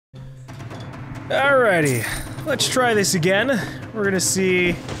Alrighty, let's try this again. We're gonna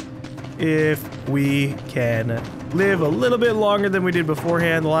see if we can live a little bit longer than we did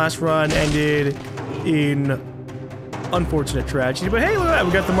beforehand. The last run ended in unfortunate tragedy, but hey, look at that,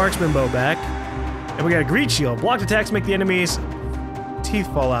 we got the marksman bow back. And we got a greed shield. Blocked attacks make the enemy's teeth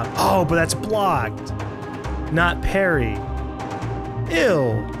fall out. Oh, but that's blocked, not parry.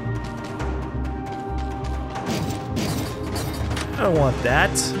 Ew. I don't want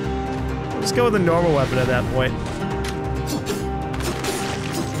that. Let's go with a normal weapon at that point.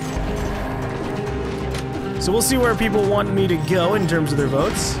 So we'll see where people want me to go in terms of their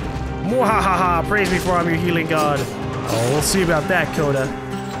votes. Mwahaha, praise me for I'm your healing god. Oh, we'll see about that, Coda.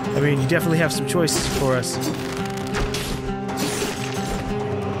 I mean, you definitely have some choices for us.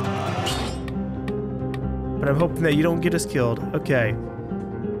 But I'm hoping that you don't get us killed. Okay.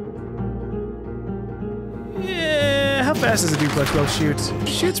 Yeah, how fast does a duplex bow shoot?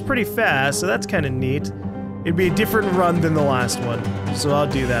 Shoots pretty fast, so that's kind of neat. It'd be a different run than the last one, so I'll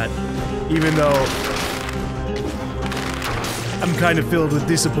do that. Even though I'm kind of filled with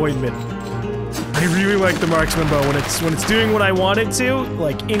disappointment. I really like the marksman bow when it's doing what I want it to,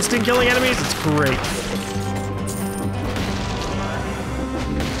 like instant killing enemies. It's great.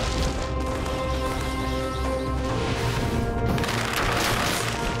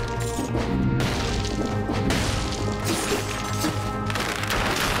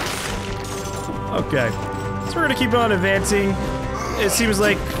 Okay, so we're gonna keep on advancing. It seems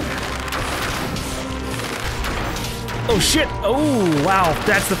like. Oh shit! Oh wow,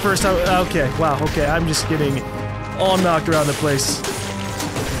 that's the first time. Okay, wow. Okay, I'm just getting all knocked around the place.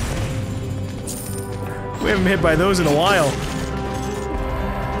 We haven't been hit by those in a while.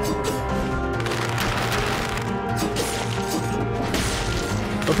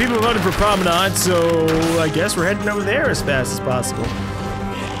 Well, people voted for Promenade, so I guess we're heading over there as fast as possible.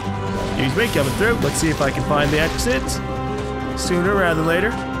 Excuse me, coming through. Let's see if I can find the exit sooner rather than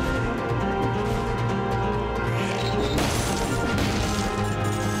later.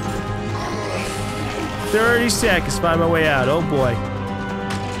 "30 seconds, find my way out." Oh boy.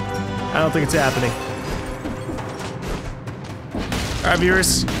 I don't think it's happening. Alright,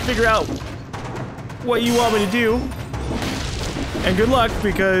 viewers, figure out what you want me to do. And good luck,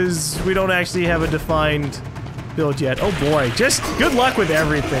 because we don't actually have a defined build yet. Oh boy, just good luck with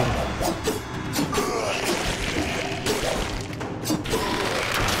everything.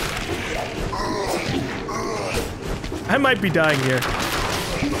 I might be dying here.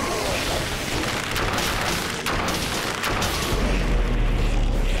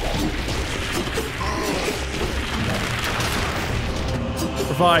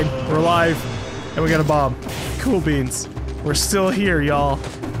 We're fine. We're alive. And we got a bomb. Cool beans. We're still here, y'all.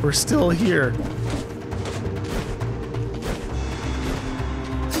 We're still here.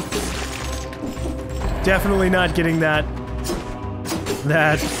 Definitely not getting that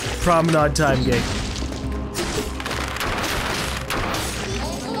promenade time gate.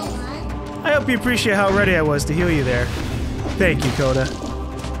 I hope you appreciate how ready I was to heal you there. Thank you, Coda.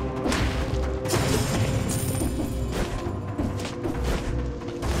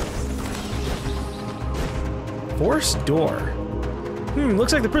 Forced door.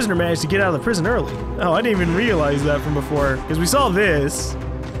 Looks like the prisoner managed to get out of the prison early. Oh, I didn't even realize that from before, because we saw this.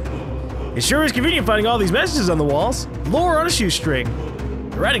 It sure is convenient finding all these messages on the walls. Lore on a shoestring.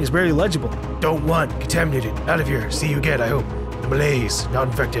 The writing is barely legible. "Don't want, contaminated, out of here, see you again, I hope. The malaise, not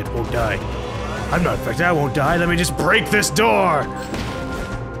infected, won't die." I'm not infected, I won't die, let me just break this door!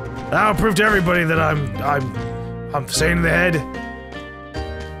 That'll prove to everybody that I'm sane in the head.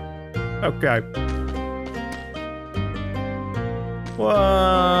 Okay.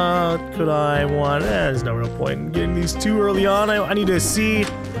 What could I want? There's no real point in getting these too early on. I need to see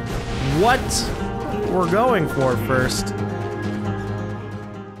what we're going for first.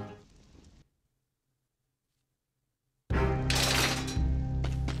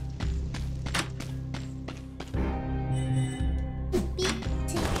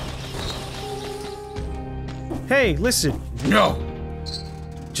 Hey, listen. No!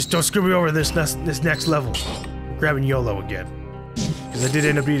 Just don't screw me over this next level. I'm grabbing YOLO again. Because I did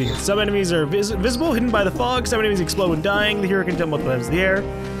end up beating it. Some enemies are visible, hidden by the fog. Some enemies explode when dying. The hero can jump multiple times in the air.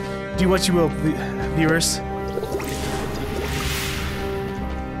 Do what you will, viewers.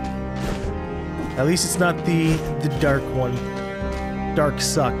 At least it's not the dark one. Dark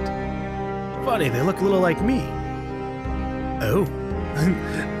sucked. Funny, they look a little like me. Oh.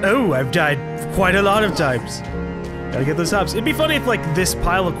 Oh, I've died quite a lot of times. Gotta get those hops. It'd be funny if, like, this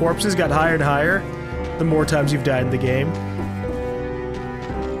pile of corpses got higher and higher the more times you've died in the game.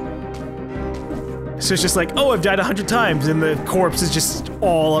 So it's just like, oh, I've died 100 times, and the corpse is just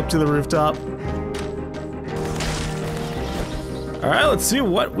all up to the rooftop. Alright, let's see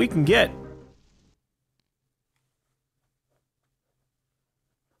what we can get.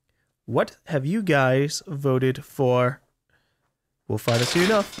 What have you guys voted for? We'll find out soon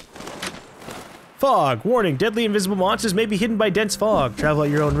enough. Fog. Warning, deadly invisible monsters may be hidden by dense fog. Travel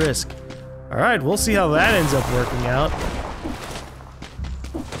at your own risk. Alright, we'll see how that ends up working out.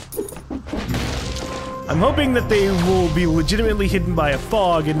 I'm hoping that they will be legitimately hidden by a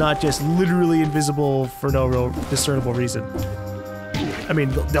fog and not just literally invisible for no real discernible reason. I mean,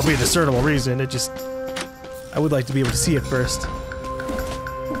 there'll be a discernible reason, it just... I would like to be able to see it first.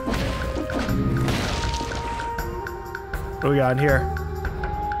 What do we got in here?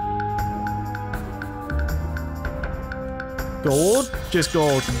 Gold? Just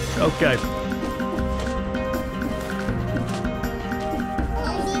gold. Okay.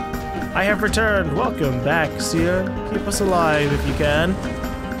 I have returned. Welcome back, Seer. Keep us alive if you can.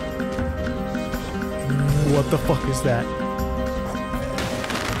 What the fuck is that?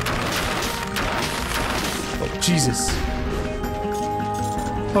 Oh, Jesus.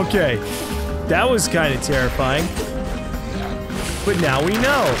 Okay. That was kind of terrifying. But now we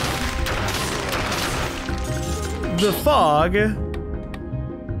know. The fog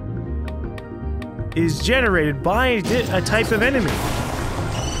is generated by a type of enemy.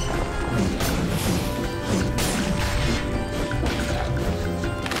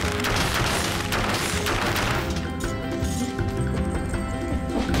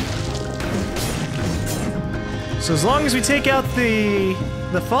 So as long as we take out the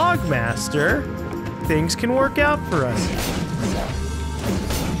Fog Master, things can work out for us.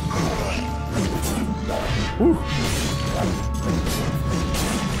 Whew.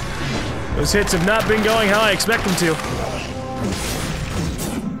 Those hits have not been going how I expect them to.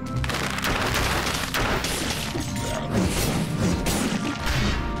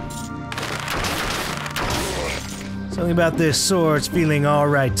 Something about this sword's feeling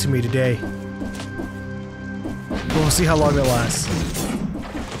alright to me today. We'll see how long it lasts.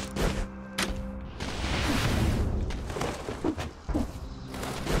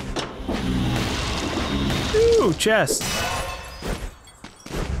 Ooh, chest.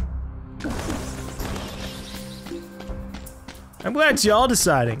 I'm glad it's y'all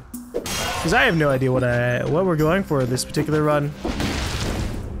deciding, because I have no idea what we're going for this particular run.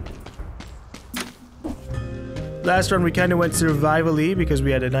 Last run we kind of went survival-y because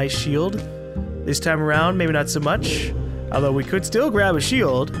we had a nice shield. This time around, maybe not so much. Although we could still grab a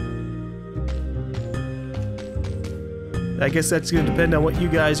shield. I guess that's going to depend on what you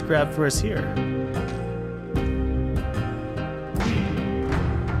guys grab for us here.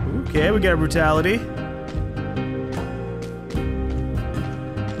 Okay, we got brutality.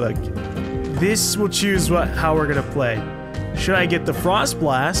 Look, this will choose how we're gonna play. Should I get the Frost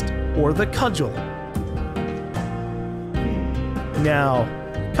Blast or the Cudgel? Now,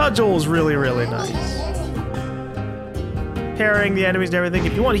 Cudgel is really, really nice. Parrying the enemies and everything.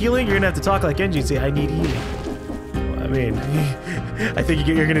 If you want healing, you're gonna have to talk like Genji and say, "I need healing." Well, I mean, I think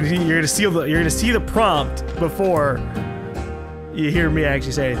you're gonna see the prompt before you hear me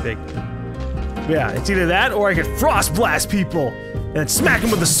actually say anything. But yeah, it's either that or I could Frost Blast people and then smack them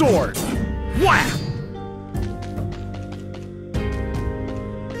with a sword. Whap!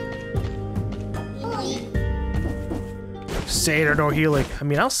 Say there's no healing. I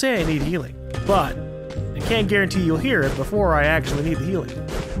mean, I'll say I need healing, but I can't guarantee you'll hear it before I actually need the healing.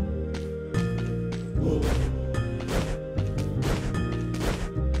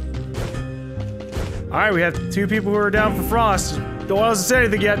 Alright, we have two people who are down for Frost. No one else has said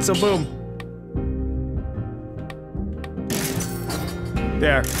anything yet, so boom.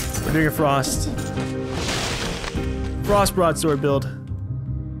 There. We're doing a Frost. Frost broadsword build.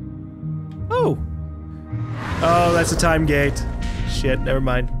 Oh! Oh, that's a time gate. Shit, never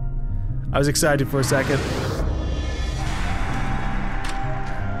mind. I was excited for a second.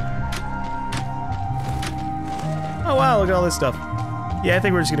 Oh wow, look at all this stuff. Yeah, I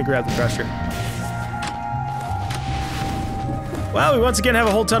think we're just gonna grab the Crusher. Wow, we once again have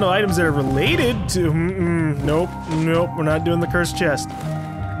a whole ton of items that are related to... nope, we're not doing the cursed chest.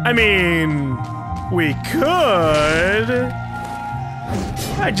 I mean... we could...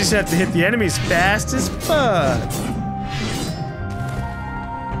 I just have to hit the enemies fast as fuck.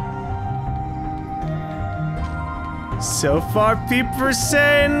 So far, people are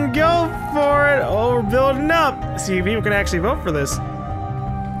saying go for it. Oh, we're building up. See if people can actually vote for this.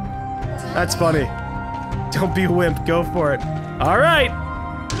 That's funny. Don't be a wimp. Go for it. All right.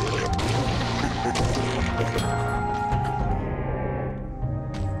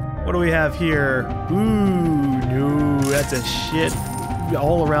 What What do we have here? Ooh, no, that's a shit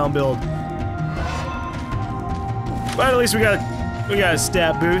all-around build. But at least we got a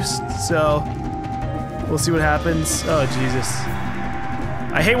stat boost, so we'll see what happens. Oh Jesus!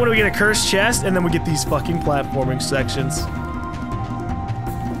 I hate when we get a cursed chest and then we get these fucking platforming sections.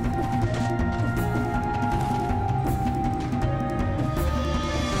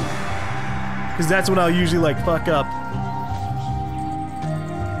 Because that's when I'll usually like fuck up.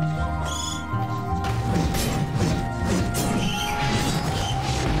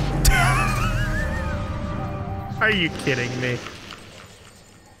 Are you kidding me?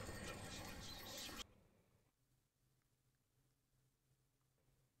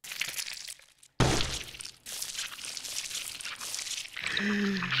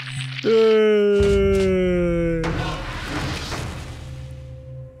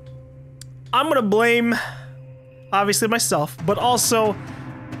 I'm gonna blame, obviously, myself, but also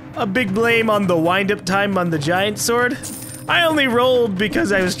a big blame on the wind-up time on the giant sword. I only rolled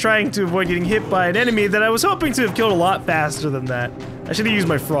because I was trying to avoid getting hit by an enemy that I was hoping to have killed a lot faster than that. I should have used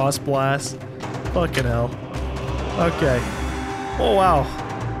my Frost Blast. Fucking hell. Okay. Oh, wow.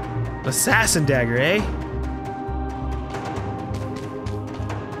 Assassin Dagger, eh?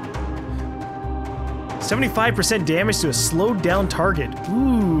 $75% damage to a slowed down target.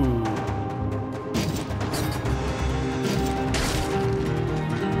 Ooh.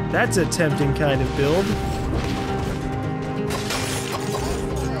 That's a tempting kind of build.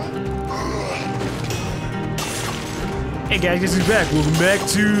 Hey guys, guess who's back? Welcome back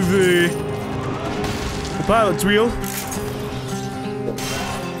to the pilot's wheel.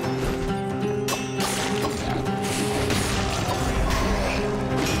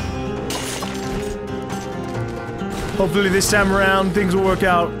 Hopefully this time around things will work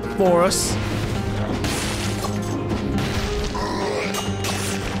out for us.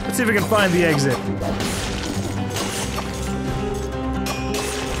 Let's see if we can find the exit.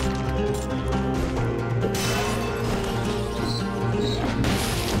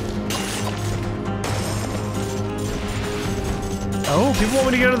 Oh, people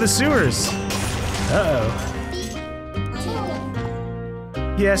want me to go to the sewers. Uh-oh.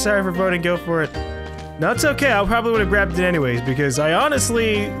 Yeah, sorry for voting, go for it. No, it's okay, I probably would have grabbed it anyways, because I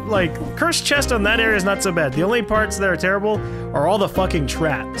honestly, like, cursed chest on that area is not so bad. The only parts that are terrible are all the fucking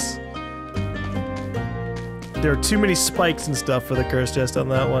traps. There are too many spikes and stuff for the cursed chest on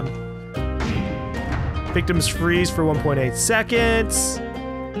that one. Victims freeze for 1.8 seconds.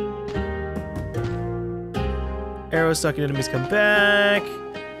 Arrows stuck in enemies come back.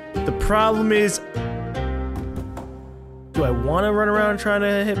 The problem is, do I want to run around trying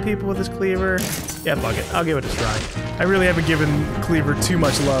to hit people with this cleaver? Yeah, fuck it. I'll give it a try. I really haven't given cleaver too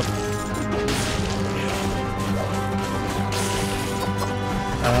much love.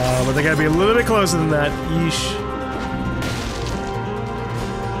 But they gotta be a little bit closer than that. Yeesh.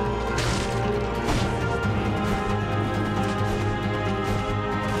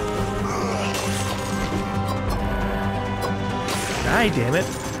 Die, damn it.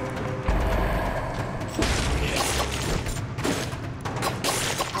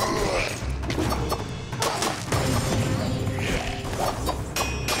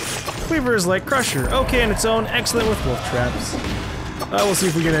 Cleaver is like Crusher. Okay on its own, excellent with wolf traps. We'll see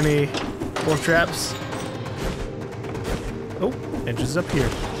if we get any wolf traps. Oh, entrance is up here.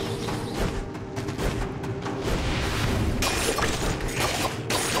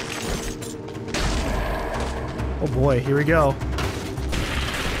 Oh boy, here we go.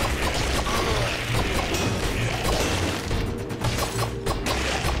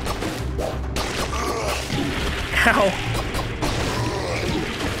 Ow!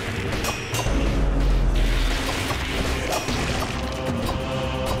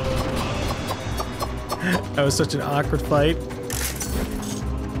 That was such an awkward fight.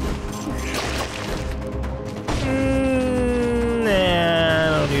 Nah,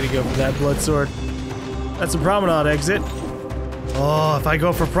 I don't need to go for that blood sword. That's a promenade exit. Oh, if I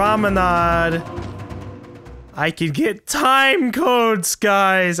go for promenade, I can get time codes,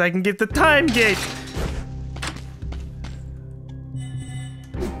 guys. I can get the time gate.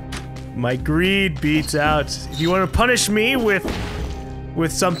 My greed beats out. If you want to punish me with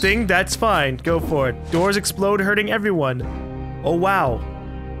something, that's fine. Go for it. Doors explode, hurting everyone. Oh, wow.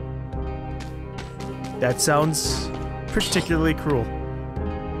 That sounds particularly cruel.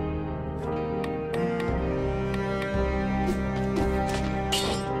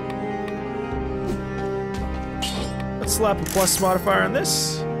 Let's slap a plus modifier on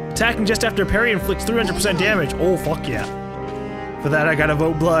this. Attacking just after parry inflicts 300% damage. Oh, fuck yeah. For that, I gotta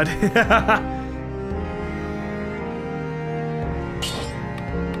vote blood.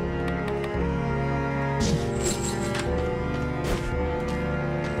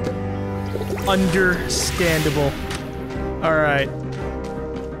 Understandable. Alright.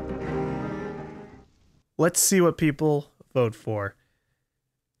 Let's see what people vote for.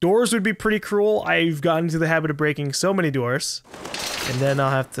 Doors would be pretty cruel. I've gotten into the habit of breaking so many doors. And then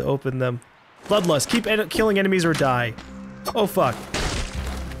I'll have to open them. Bloodlust. Keep killing enemies or die. Oh, fuck.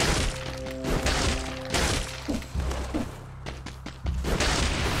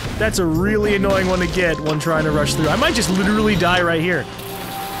 That's a really annoying one to get when trying to rush through. I might just literally die right here.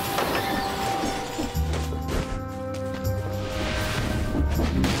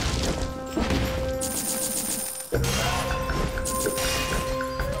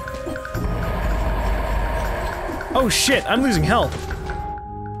 Oh shit, I'm losing health.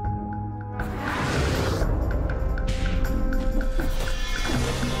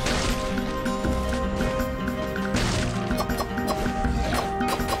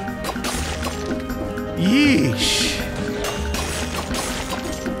 Yeesh.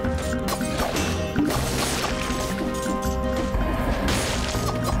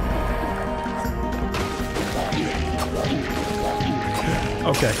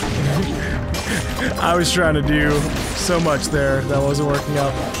 Okay. I was trying to do so much there that wasn't working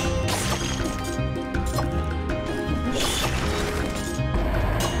out.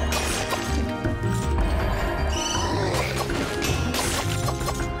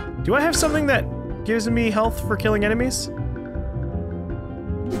 Do I have something that gives me health for killing enemies?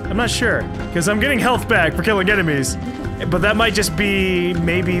 I'm not sure, because I'm getting health back for killing enemies. But that might just be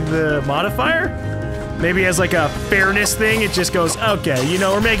maybe the modifier? Maybe as like a fairness thing, it just goes, okay, you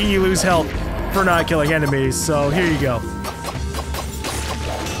know, we're making you lose health for not killing enemies, so here you go.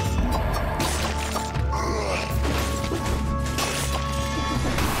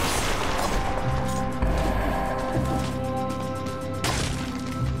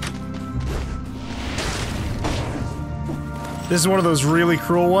 This is one of those really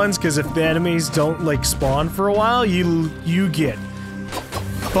cruel ones, because if the enemies don't, like, spawn for a while, you get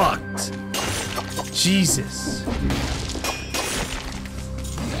fucked. Jesus.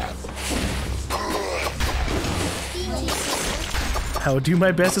 I'll do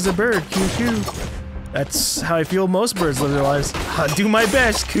my best as a bird, cuckoo. That's how I feel most birds live their lives. I'll do my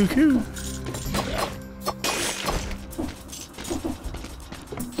best, cuckoo.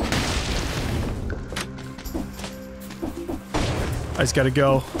 I just gotta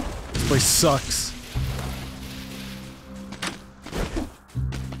go. This place sucks.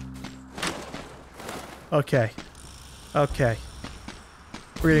 Okay. Okay.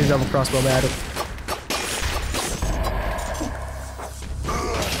 We're getting double crossbow mad.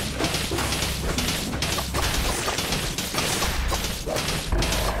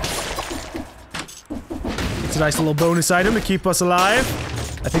 It's a nice little bonus item to keep us alive.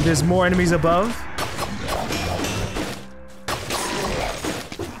 I think there's more enemies above.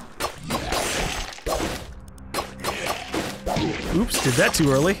 Oops, did that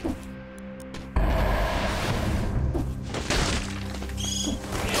too early.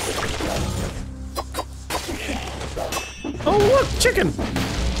 Oh, look, chicken!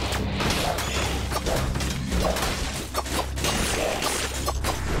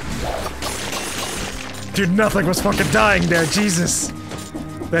 Dude, nothing was fucking dying there, Jesus!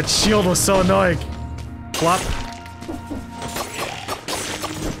 That shield was so annoying. Flop.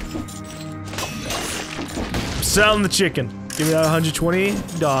 Selling the chicken. Give me that 120.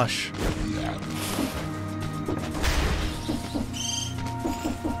 Dosh.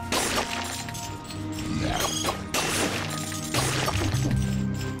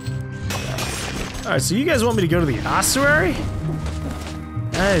 Alright, so you guys want me to go to the ossuary?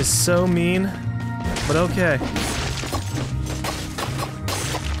 That is so mean. But okay.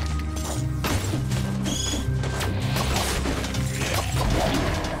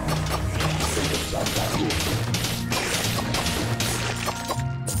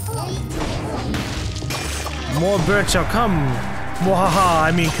 More birds shall come. Mwahaha,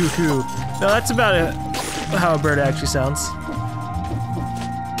 I mean cuckoo. No, that's about it. How a bird actually sounds.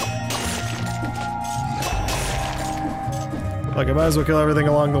 Like, I might as well kill everything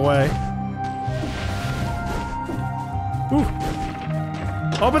along the way. Ooh.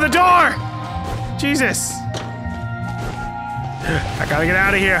 Open the door! Jesus! I gotta get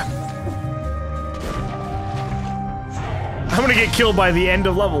out of here. I'm gonna get killed by the end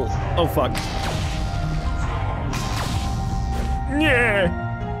of level. Oh, fuck. Yeah.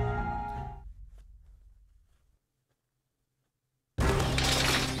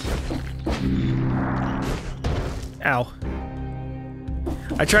 Ow.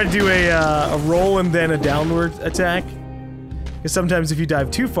 I try to do a roll and then a downward attack. Because sometimes if you dive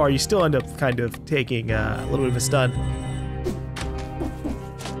too far, you still end up kind of taking a little bit of a stun.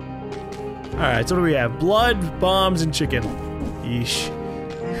 Alright, so what do we have? Blood, bombs, and chicken. Yeesh.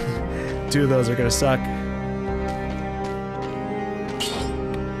 2 of those are gonna suck.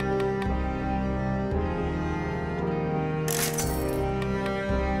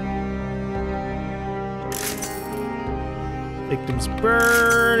 Victims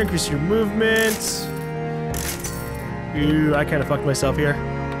burn, increase your movement. Ooh, I kind of fucked myself here.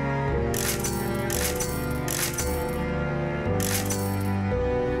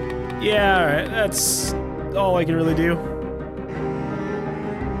 Yeah, alright, that's all I can really do.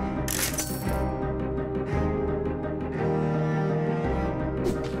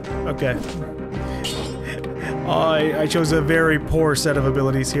 Okay. I chose a very poor set of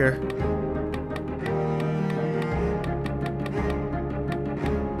abilities here.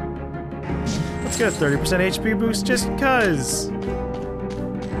 Let's get a 30% HP boost just cuz.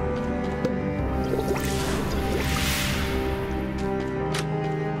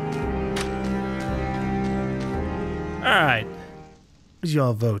 Alright. What did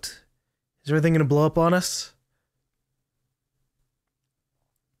y'all vote? Is everything gonna blow up on us?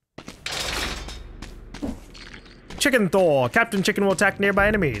 Chicken Thor! Captain Chicken will attack nearby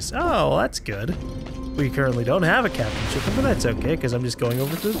enemies. Oh, that's good. We currently don't have a Captain Chicken, but that's okay, because I'm just going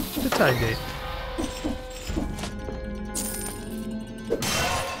over to the time gate.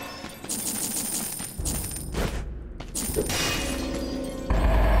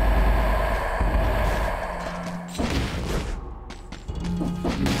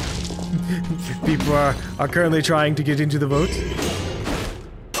 People are currently trying to get into the vote.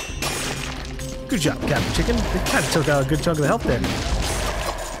 Good job, Captain Chicken. They kind of took out a good chunk of the health there.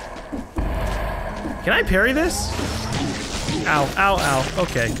 Can I parry this? Ow, ow, ow.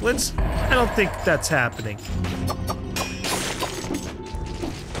 Okay, let's... I don't think that's happening.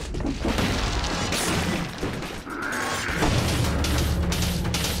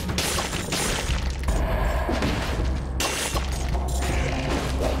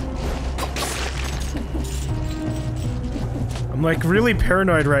 I'm like really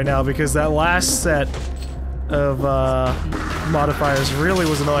paranoid right now because that last set of modifiers really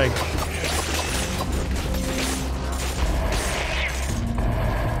was annoying.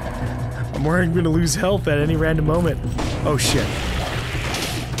 I'm worried I'm gonna lose health at any random moment. Oh shit.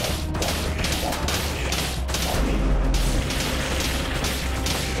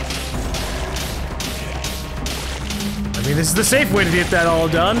 I mean, this is the safe way to get that all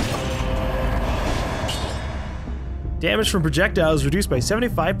done. Damage from projectiles reduced by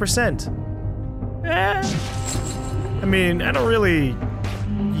 75%. I mean, I don't really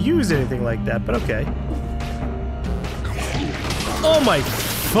use anything like that, but okay. Oh my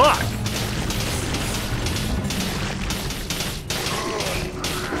fuck!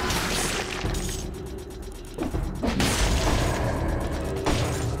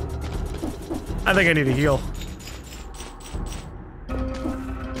 I think I need a heal.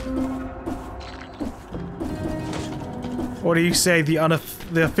 What do you say, the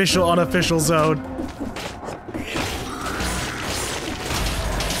official unofficial zone?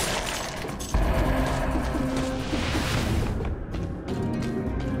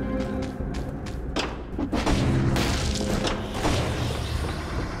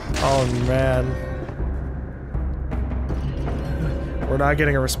 Oh man. We're not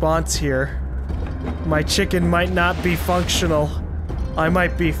getting a response here. My chicken might not be functional. I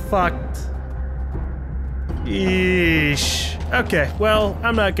might be fucked. Eesh. Okay, well,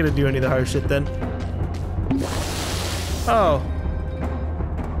 I'm not gonna do any of the hard shit then. Oh.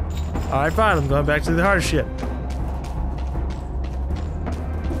 Alright, fine, I'm going back to the hard shit.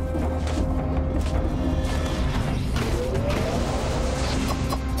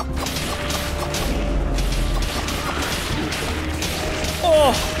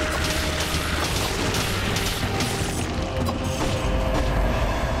 Oh!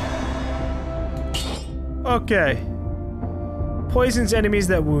 Okay. Poisons enemies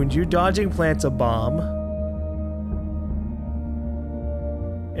that wound you. Dodging plants a bomb.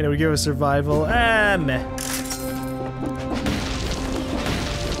 And it would give us survival. Ah, meh.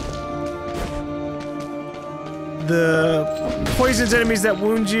 The poisons enemies that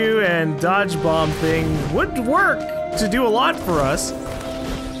wound you and dodge bomb thing would work to do a lot for us.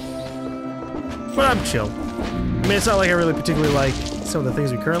 But I'm chill. I mean, it's not like I really particularly like some of the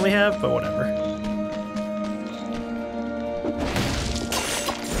things we currently have, but whatever.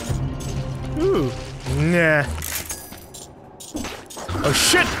 Ooh. Nah. Oh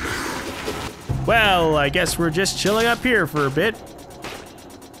shit! Well, I guess we're just chilling up here for a bit.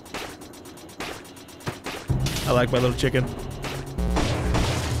 I like my little chicken.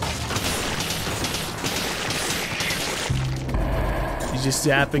 He's just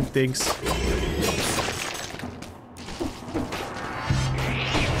zapping things.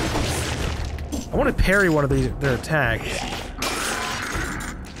 I want to parry one of their attacks.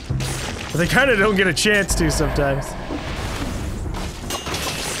 But they kind of don't get a chance to sometimes.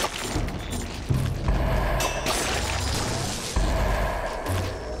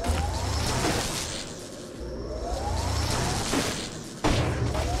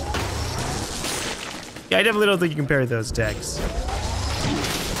 Yeah, I definitely don't think you can parry those attacks.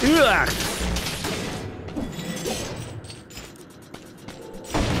 Ugh.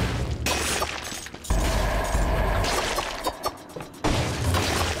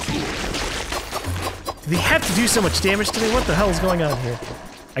 They have to do so much damage to me? What the hell is going on here?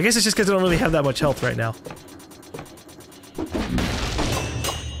 I guess it's just because I don't really have that much health right now.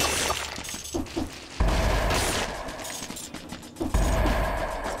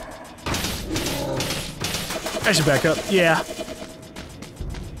 I should back up. Yeah.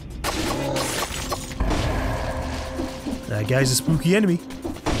 That guy's a spooky enemy.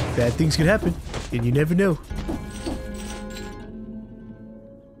 Bad things can happen, and you never know.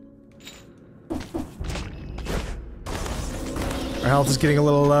 Our health is getting a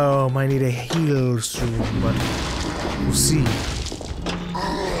little low. Might need a heal soon, but we'll see.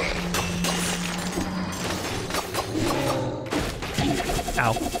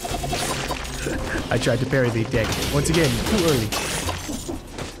 Ow. I tried to parry the attack. Once again, too early.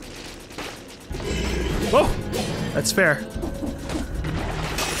 Whoa! That's fair.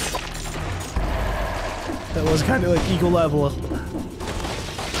 That was kind of like equal level.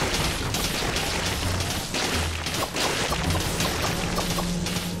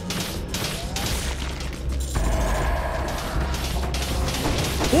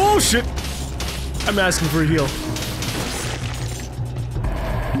 Oh shit! I'm asking for a heal.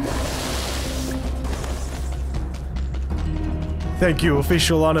 Thank you,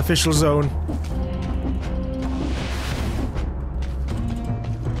 official unofficial zone.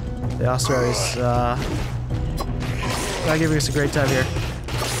 The Australians, not giving us a great time here.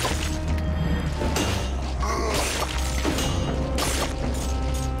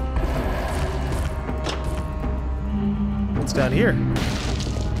 What's down here?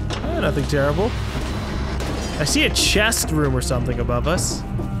 Nothing terrible. I see a chest room or something above us.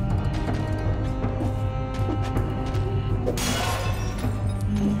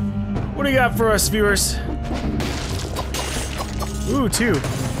 What do you got for us, viewers? Ooh, 2.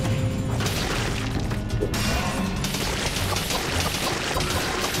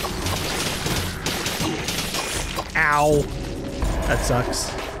 Ow. That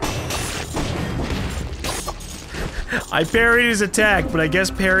sucks. I parried his attack, but I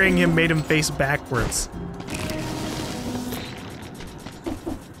guess parrying him made him face backwards.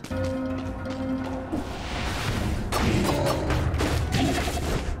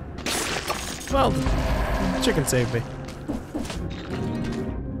 Well, the chicken saved me.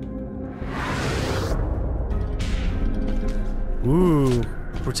 Ooh,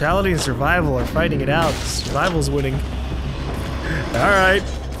 brutality and survival are fighting it out. Survival's winning. Alright.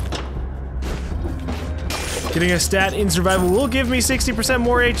 Getting a stat in survival will give me 60%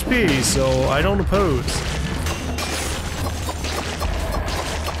 more HP, so I don't oppose.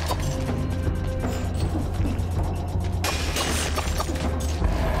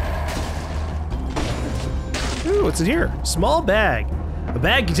 Ooh, what's in here? Small bag. A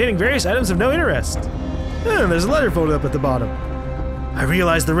bag containing various items of no interest. There's a letter folded up at the bottom. I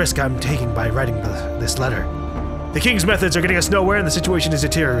realize the risk I'm taking by writing this letter. The king's methods are getting us nowhere and the situation is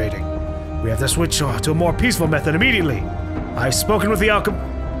deteriorating. We have to switch to a more peaceful method immediately. I've spoken with the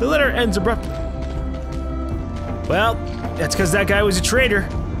alchemist. The letter ends abruptly. Well, that's because that guy was a traitor.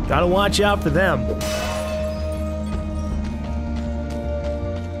 Gotta watch out for them.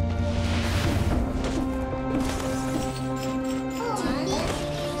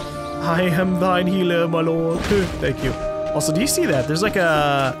 I am thine healer, my lord. Thank you. Also, do you see that? There's like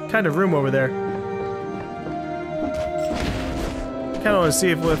a kind of room over there. Kind of want to see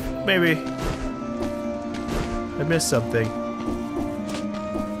if with maybe I missed something.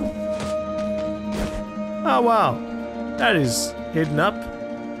 Oh wow, that is hidden up.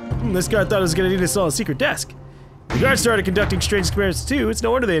 This guy thought I was gonna need to install a secret desk. The guards started conducting strange experiments too. It's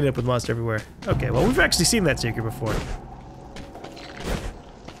no wonder they ended up with moss everywhere. Okay, well we've actually seen that secret before.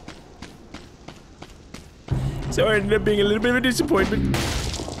 So it ended up being a little bit of a disappointment.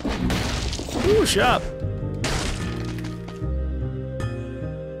 Ooh, shop.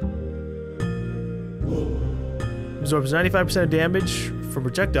 Absorbs 95% of damage from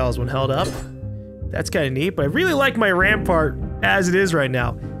projectiles when held up. That's kind of neat, but I really like my rampart as it is right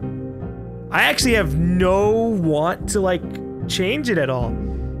now. I actually have no want to like change it at all.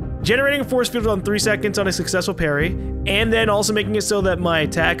 Generating a force field on 3 seconds on a successful parry, and then also making it so that my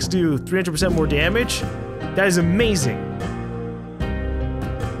attacks do 300% more damage. That is amazing.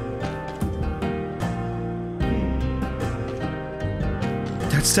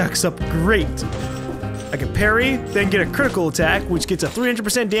 That stacks up great. I can parry, then get a critical attack, which gets a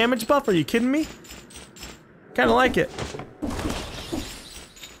 300% damage buff. Are you kidding me? Kinda like it.